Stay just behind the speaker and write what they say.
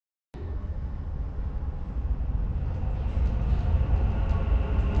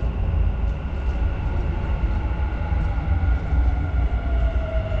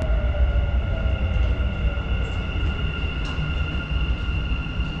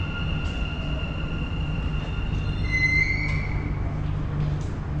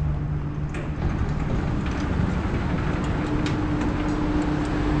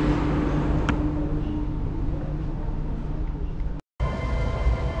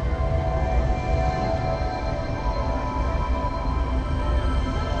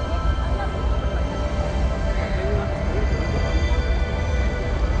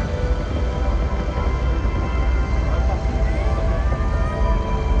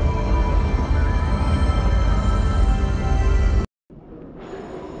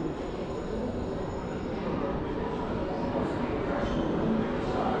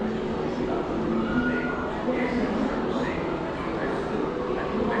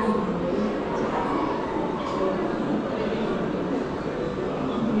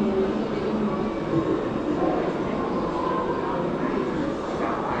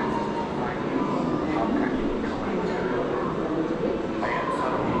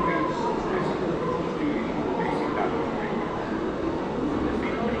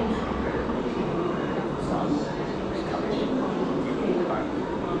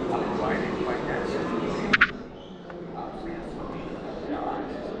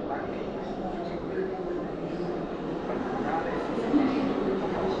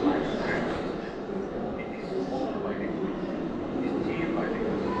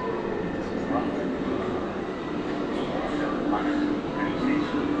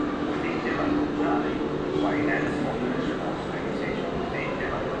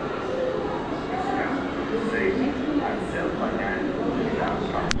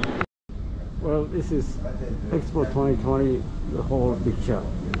this is Expo 2020, the whole picture.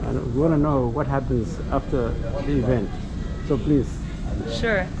 And we want to know what happens after the event. So please.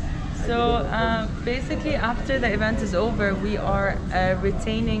 Sure. So basically after the event is over, we are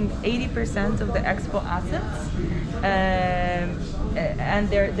retaining 80% of the Expo assets. And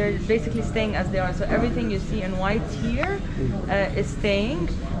they're basically staying as they are. So everything you see in white here is staying.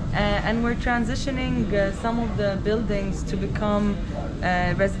 And we're transitioning some of the buildings to become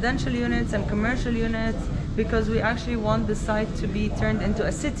residential units and commercial units, because we actually want the site to be turned into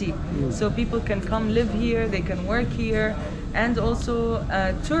a city. So people can come live here, they can work here, and also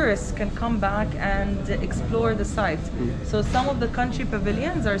tourists can come back and explore the site. So some of the country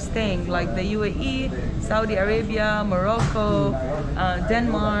pavilions are staying, like the UAE, Saudi Arabia, Morocco,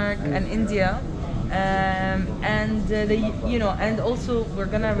 Denmark, and India. And also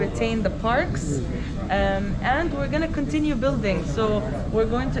we're gonna retain the parks, and we're gonna continue building. So we're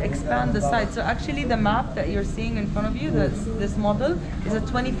going to expand the site. So actually the map that you're seeing in front of you, this model, is a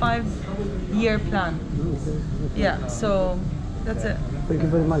 25-year plan. Yeah, so that's it. Thank you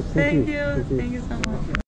very much. Thank you so much.